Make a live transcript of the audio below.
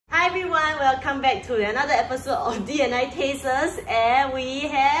everyone, welcome back to another episode of D&I Tastes, and we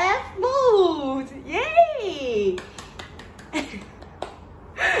have food! Yay!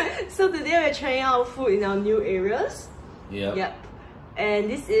 So today we're trying out food in our new areas. Yep. And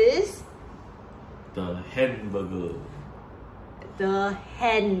this is the Handburger. The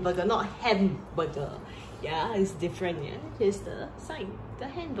Handburger, not hamburger. Yeah, it's different. Yeah, here's the sign. The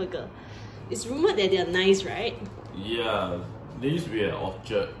Handburger. It's rumored that they're nice, right? Yeah, they used to be at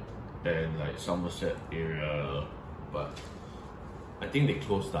Orchard and like Somerset area, but I think they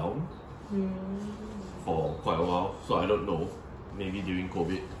closed down for quite a while. So I don't know. Maybe during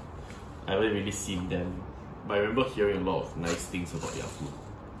COVID, I haven't really seen them. But I remember hearing a lot of nice things about their food.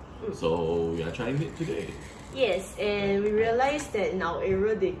 So we are trying it today. Yes, and we realized that in our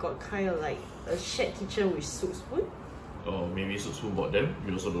area they got kind of like a shared kitchen with soup spoon. Or maybe Soup Spoon bought them.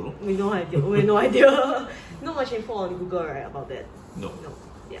 We also don't know. We no idea. We have no idea. Not much info on Google, right, about that. No.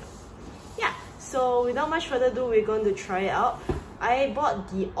 Yeah. So without much further ado, we're going to try it out. I bought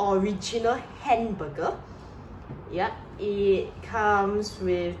the original Handburger. Yeah, it comes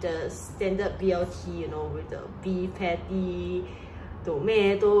with the standard BLT, you know, with the beef patty,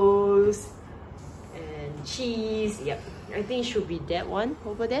 tomatoes, and cheese. Yep, I think it should be that one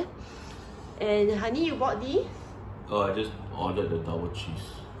over there. And honey, you bought the? Oh, I just ordered the double cheese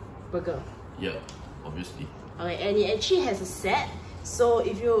burger. Yeah, obviously. Okay, and it actually has a set. So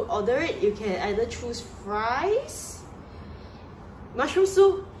if you order it, you can either choose fries, mushroom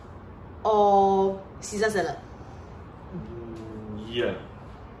soup, or Caesar salad. Yeah.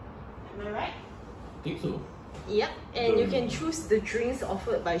 Am I right? I think so. Yep, and you can choose the drinks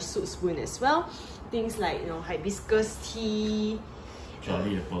offered by Soup Spoon as well. Things like, you know, hibiscus tea,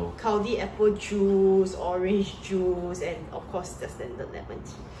 cloudy apple juice, orange juice, and of course the standard lemon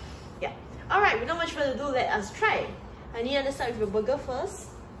tea. Yeah. Alright, without much further ado, let us try. I need to start with your burger first.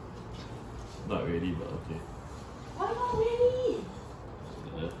 Not really, but okay. Why not really?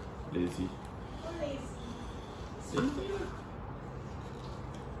 Lazy. Not lazy.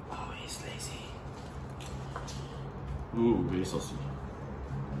 Oh, he's lazy. Ooh, very saucy.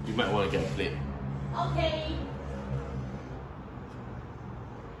 You might want to get a plate. Okay.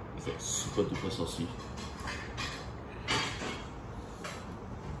 It's like super duper saucy.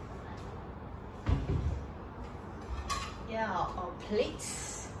 Yeah, our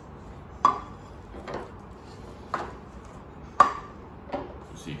plates.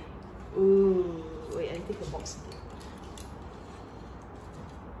 You see. Ooh, wait, I take a box.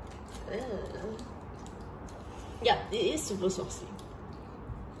 Yeah, it is super saucy.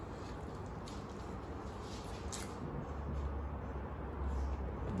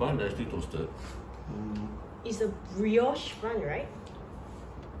 The bun actually toasted. It's a brioche bun, right?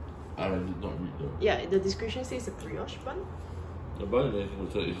 I did not read the. Yeah, the description says a brioche bun. The bun actually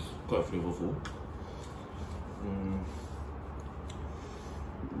toasted is quite flavorful.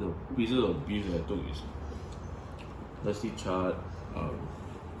 The pieces of beef that I took is nicely charred,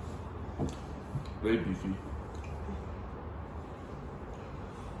 very beefy.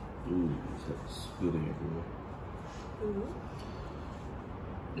 Ooh, it's like spilling everywhere.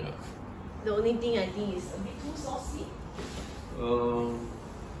 Yeah. The only thing I think is a bit too saucy.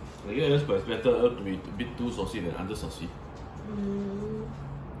 I guess, but it's better to be a bit too saucy than under saucy.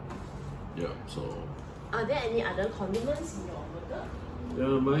 Yeah, so. Are there any other condiments in your burger?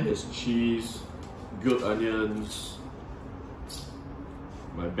 Yeah, mine has cheese, grilled onions.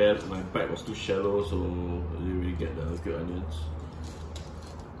 My bite was too shallow, so I didn't really get the grilled onions.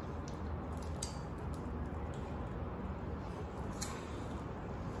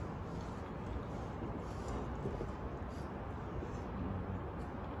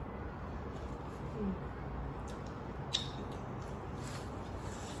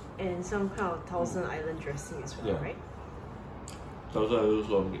 And some kind of Thousand Island dressing as well, right? Thousand Island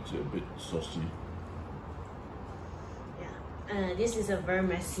also makes it a bit saucy. Yeah. This is a very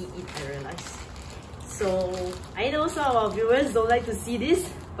messy eat, I realize. So I know some of our viewers don't like to see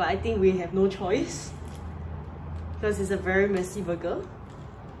this, but I think we have no choice. Because it's a very messy burger.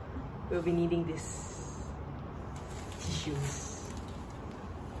 We'll be needing this tissues.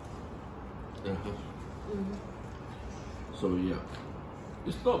 So yeah.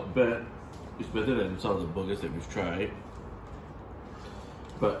 It's not bad. It's better than some of the burgers that we've tried.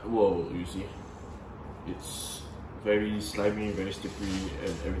 But whoa, you see, it's very slimy, very slippery,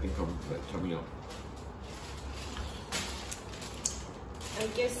 and everything coming out. I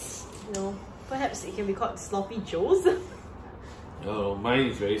guess, you know, perhaps it can be called sloppy joes. Mine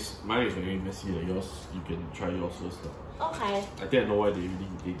is very messy. Yours, you can try yours first. Okay. I think I know why they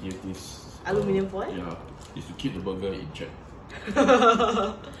gave this aluminium foil. Yeah, is to keep the burger in check.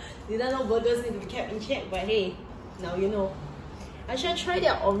 Didn't know burgers need to be kept in check, but hey, now you know. I shall try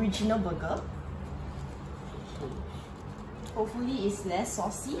their original burger. Hopefully it's less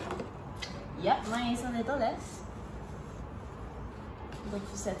saucy. Yep, mine is a little less. I'm going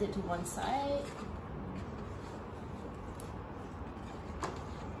to set it to one side.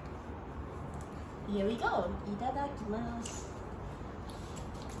 Here we go. Itadakimasu.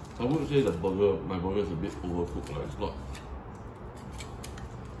 I would say the burger, my burger is a bit overcooked. Like it's not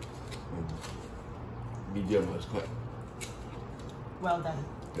medium. It's quite Well done.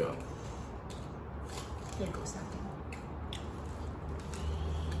 yeah. Here goes nothing.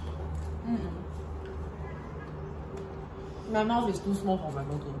 My mouth is too small for my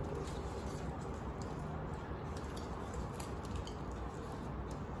burger.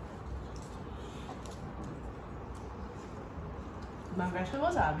 My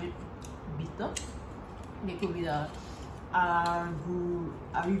vegetables are a bit bitter. They could be the arugula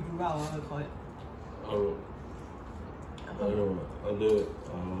or whatever you call it.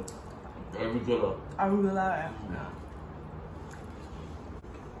 Arugula. Arugula, yeah.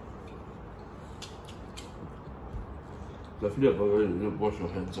 Definitely a burger you need to wash your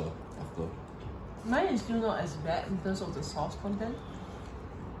hands off after. Mine is still not as bad in terms of the sauce content.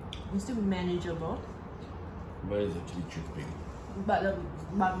 It's still manageable. Mine is actually dripping. But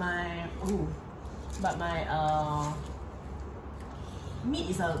my meat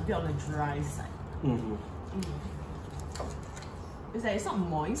is a bit on the dry side. It's like it's not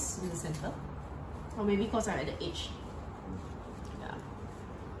moist in the center, or maybe because I'm at the edge. Yeah.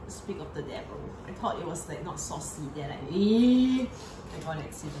 Speak of the devil. I thought it was like not saucy. Then like, I got an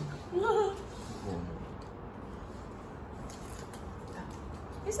accident.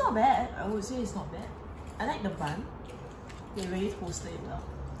 It's not bad. I would say it's not bad. I like the bun. They really toasted it well.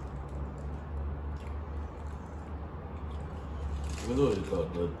 Even though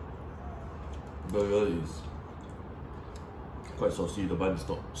the burger is quite saucy, the bun is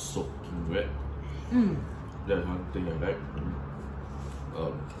not soaked in wet. That's one thing I like.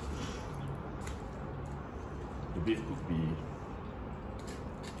 The beef could be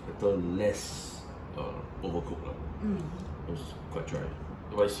a little less overcooked. It was quite dry.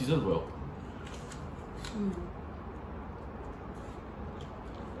 But it's seasoned well.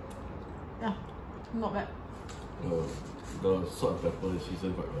 Yeah, not bad. The salt and pepper is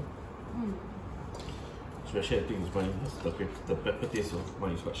seasoned quite well. Especially I think it's mine, the pepper taste of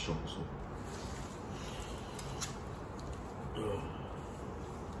mine is quite strong also.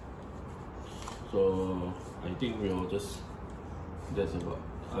 So I think we'll just, that's about,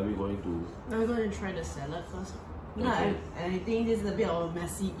 are we going to? I'm going to try the salad first. Okay. No, I think this is a bit of a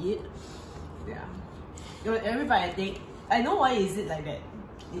messy eat. Yeah. Every bite I take, I know why is it like that.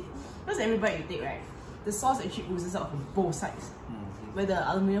 Because every bite you take, right, the sauce actually oozes out from both sides, where the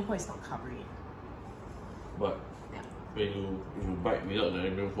aluminium foil is not covering it. But yeah, when you bite without the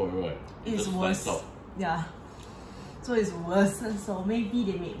aluminium foil, right, it's just worse. slides out. Yeah. So it's worse. So maybe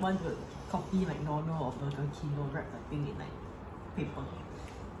they may want to copy McDonald's or Burger King or wrap the thing in like paper.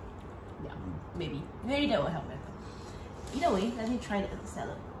 Yeah, maybe that will help better. Either way, let me try the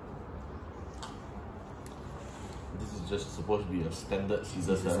salad. This is just supposed to be a standard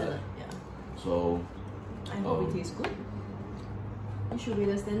Caesar salad. Yeah. So I hope it tastes good. It should be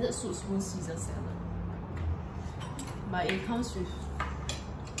the standard soup spoon Caesar salad. But it comes with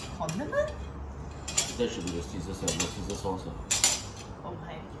condiment? that should be the Caesar salad, the Caesar sauce.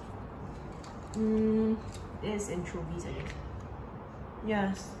 Okay. There's anchovies, I guess.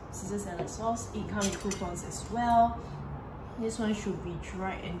 Yes, Caesar salad sauce. It comes with croutons as well. This one should be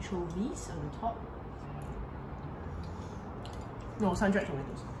dried anchovies on the top. No, sun-dried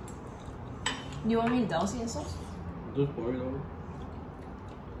tomatoes. You want me to douse it in sauce? Just pour it over.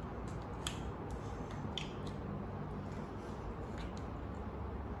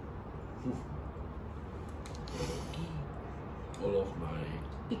 All of my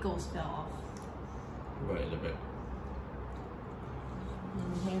Pickles fell off. right in the back.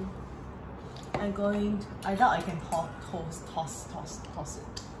 Okay. I doubt I can toss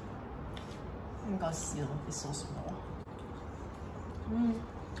it. Because, you know, it's so small.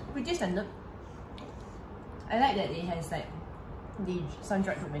 Pretty standard. I like that it has like the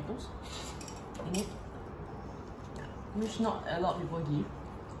sun-dried tomatoes in it, which not a lot of people give.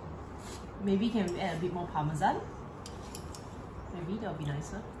 Maybe can add a bit more parmesan. Maybe that'll be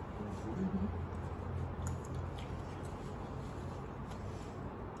nicer.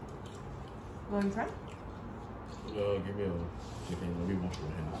 Want to try? Give me a second. Let me wash my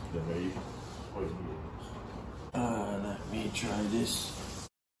hands. They're very oily. Let me try this.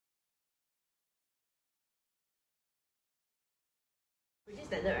 Pretty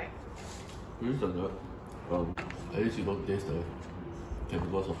standard, right? Pretty standard. At least you don't taste the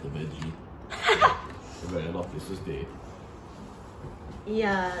chemicals of the veggie. Right, a lot of places they.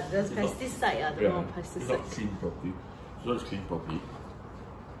 Yeah, the pesticide, the more It's pesticide. not clean properly. So it's clean properly.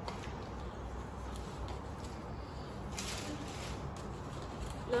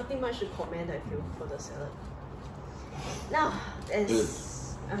 Nothing much to comment, I feel, for the salad. Now,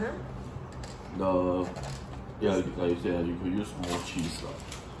 there's... Yeah, like you said, you could use more cheese.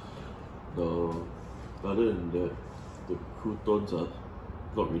 Other than that, the croutons are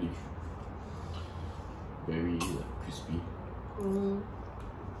not really very crispy.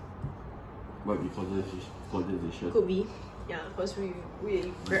 Might be condensation. Could be. Yeah, because we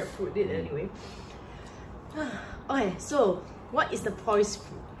grapefruit it anyway. Okay, so what is the price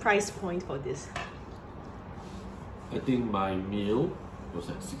point for this? I think my meal was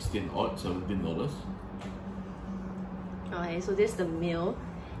like $16 Okay, so this is the meal.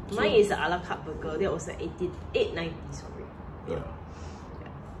 Mine is an a la carte burger. That was like $8.90, sorry. Yeah.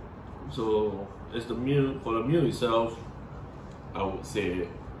 So as the meal, for the meal itself, I would say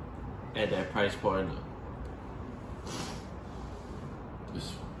at that price point,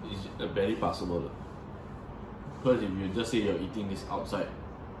 it's barely passable. Because if you just say you're eating this outside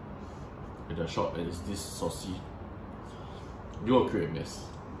at the shop and it's this saucy, you will create a mess.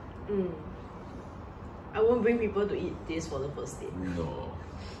 I won't bring people to eat this for the first day. No.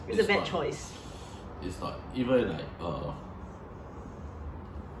 It's a bad choice. It's not. Even like,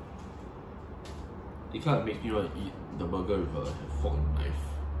 it kind of makes me want to eat the burger with a fork and knife.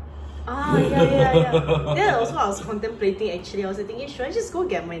 Yeah. Then also I was contemplating actually. I was thinking, should I just go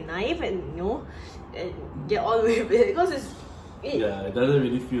get my knife and and get on with it? Because it doesn't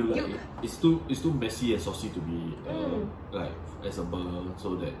really feel like it's too messy and saucy to be like as a burger,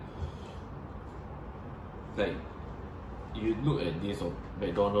 so that like you look at this or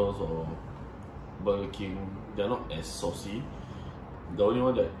McDonald's or Burger King, they're not as saucy. The only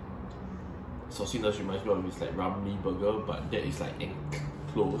one that sauciness reminds me of is like Ramly Burger, but that is like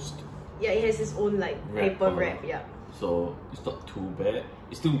enclosed. Yeah, it has its own like paper wrap, yeah. So it's not too bad.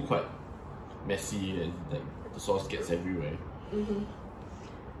 It's still quite messy and like the sauce gets everywhere.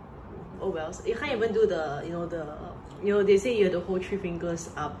 Oh well, so you can't even do the they say you have to hold 3 fingers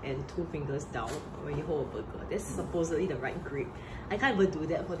up and 2 fingers down when you hold a burger. That's supposedly the right grip. I can't even do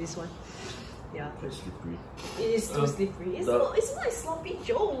that for this one. Yeah. Quite slippery. It is too slippery. It's like sloppy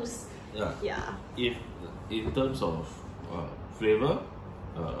joes. Yeah. If in terms of flavor,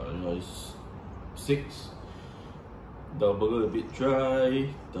 it's 6. The burger a bit dry.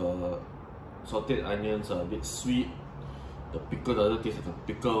 The sauteed onions are a bit sweet. The pickle doesn't taste like a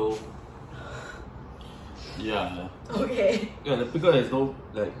pickle. Yeah. Okay. Yeah, the pickle has no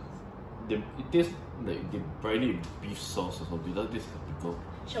it tastes like they brine it in beef sauce or something. It doesn't taste like a pickle.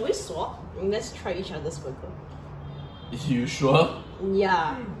 Shall we swap? Let's try each other's burger. Is you sure?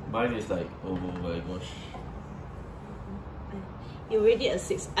 Yeah. Mine is like, oh my gosh. You rate it a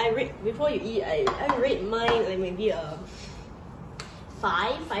 6. Before you eat, I rate mine like maybe a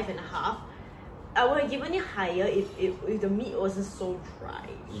 5, 5.5. I would have given it higher if the meat wasn't so dry.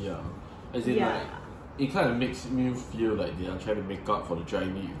 Yeah. As in like, it kind of makes me feel like they are trying to make up for the dry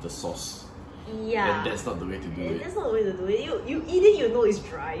meat with the sauce. Yeah. And that's not the way to do it. That's not the way to do it. You eat it, you know it's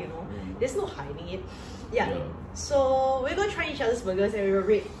dry, There's no hiding it. Yeah. So we're gonna try each other's burgers and we will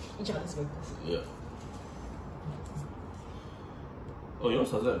rate each other's burgers. Yeah. Oh,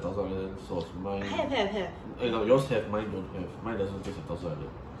 yours has that Thousand Island sauce. Mine. Have. No, yours have, mine don't have. Mine doesn't taste like Thousand Island.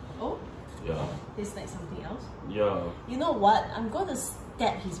 Oh? Yeah. Tastes like something else? Yeah. You know what? I'm gonna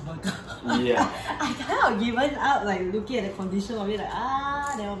stab his burger. Yeah. I kind of given up, like looking at the condition of it,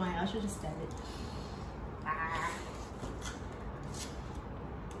 like, never mind, I should just stab it.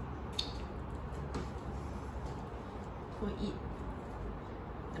 We'll eat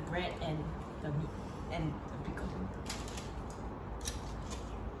the bread and the meat and the pickle.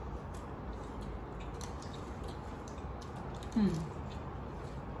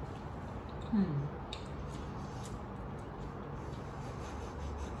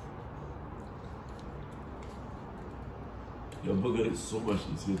 Your burger is so much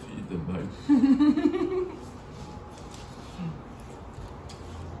easier to eat than mine.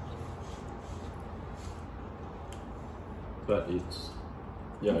 But it's,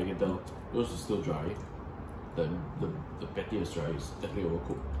 yeah, I can tell. Yours is still dry. The patty is dry. It's definitely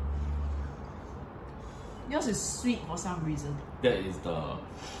overcooked. Yours is sweet for some reason. That is the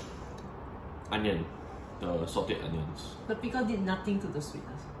onion, the sauteed onions. The pickle did nothing to the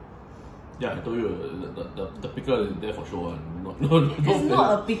sweetness. Yeah, I told you the pickle is there for show one. It's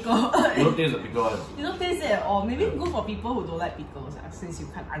not a pickle. You don't taste the pickle one. You don't taste it at all. Maybe good for people who don't like pickles, since you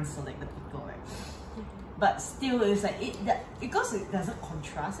can't unselect the pickle, right? But still, it's like because it doesn't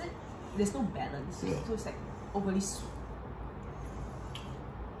contrast it. There's no balance. Yeah. So it's like overly sweet.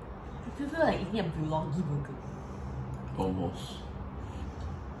 I feel like eating a bulgogi burger. Almost.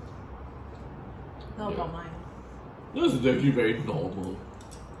 How about mine? Yours is actually very normal.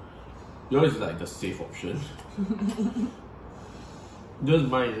 Yours is like the safe option. Just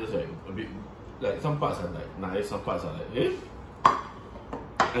mine is just like a bit, like some parts are like nice, some parts are like, eh?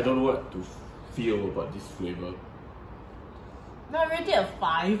 I don't know what to feel about this flavor. No, I rate it a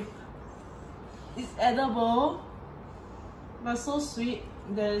 5. It's edible, but so sweet.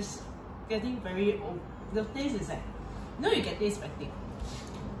 There's getting very old. The taste is like, you get taste fatigue.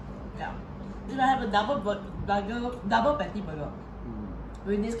 Yeah. If I have a double patty burger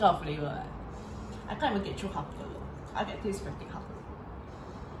with this kind of flavor, I can't even get through half the burger. I get taste fatigue half.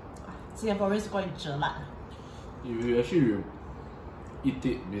 Singaporeans call it jelat. If you actually eat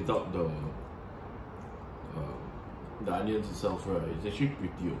it without the onions itself, right, it's actually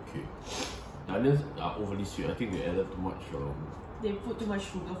pretty okay. The onions are overly sweet. I think they added too much. They put too much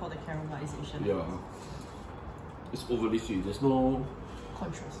sugar for the caramelization. Yeah, it's overly sweet. There's no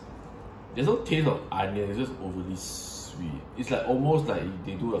contrast. There's no taste of onion. It's just overly sweet. It's like almost like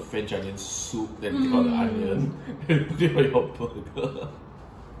they do a French onion soup, then take out the onion and put it on your burger.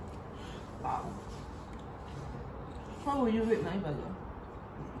 Wow. How would you rate my burger?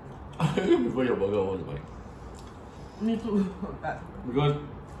 I prefer your burger over mine. Me too. Because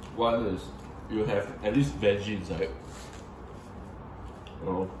one is you have at least veggie inside.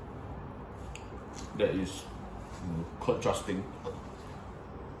 That is contrasting.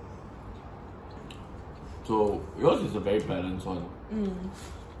 So yours is a very balanced one.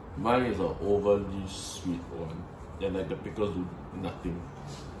 Mine is an overly sweet one, and like the pickles do nothing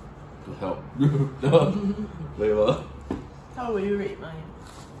to help the flavor. How would you rate mine?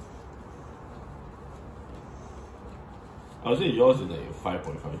 I would say yours is like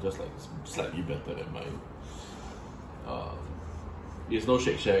 5.5, just like slightly better than mine. It's no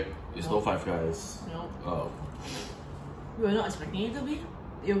Shake Shack, it's no Five Guys. No. We were not expecting it to be.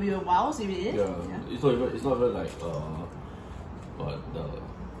 It'll be a wow if it is. Yeah. It's not even like what the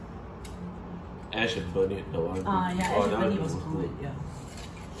Ash and Burn It, the one. Yeah, Ash and Burn It was good. Yeah.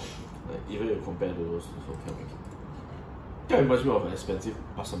 Like even if you compare to those, it's okay. That reminds me of an expensive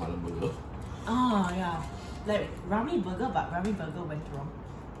pasar malam burger. Yeah. Like Rami Burger, but Rami Burger went wrong.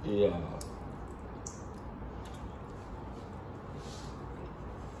 Yeah.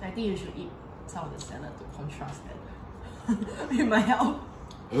 I think you should eat some of the salad to contrast that. It might help.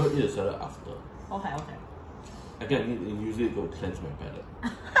 I will eat the salad after. Okay. Again, I usually go cleanse my palate.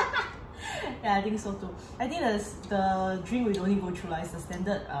 Yeah, I think so too. I think the drink we don't need to go through like the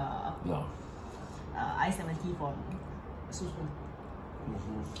standard No. ice lemon tea from Susu.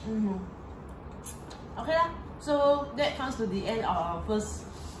 Okay lah. So that comes to the end of our first.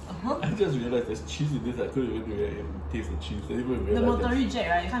 I just realized there's cheese in this. I couldn't even taste the cheese. I didn't even The realize Monterey Jack,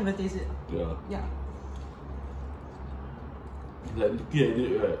 right? You can't even taste it. Yeah. Yeah. Like looking at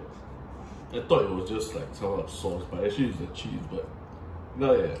it, right, I thought it was just like some of sauce, but actually it's the cheese. But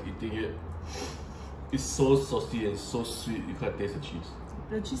now that you're eating it, it's so saucy and so sweet, you can't taste the cheese.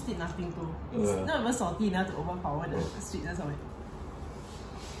 The cheese did nothing too. It's not even salty enough to overpower the sweetness of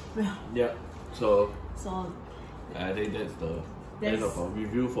it. Yeah. So So I think that's the end of our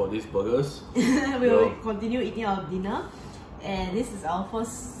review for these burgers. we will continue eating our dinner, and this is our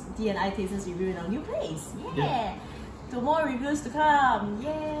first D&I Tasters review in our new place. Yeah. 2 more reviews to come.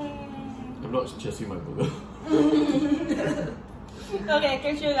 Yay! I'm not chasing my burger. Okay,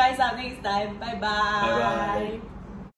 catch you guys up next time. Bye bye. Bye bye.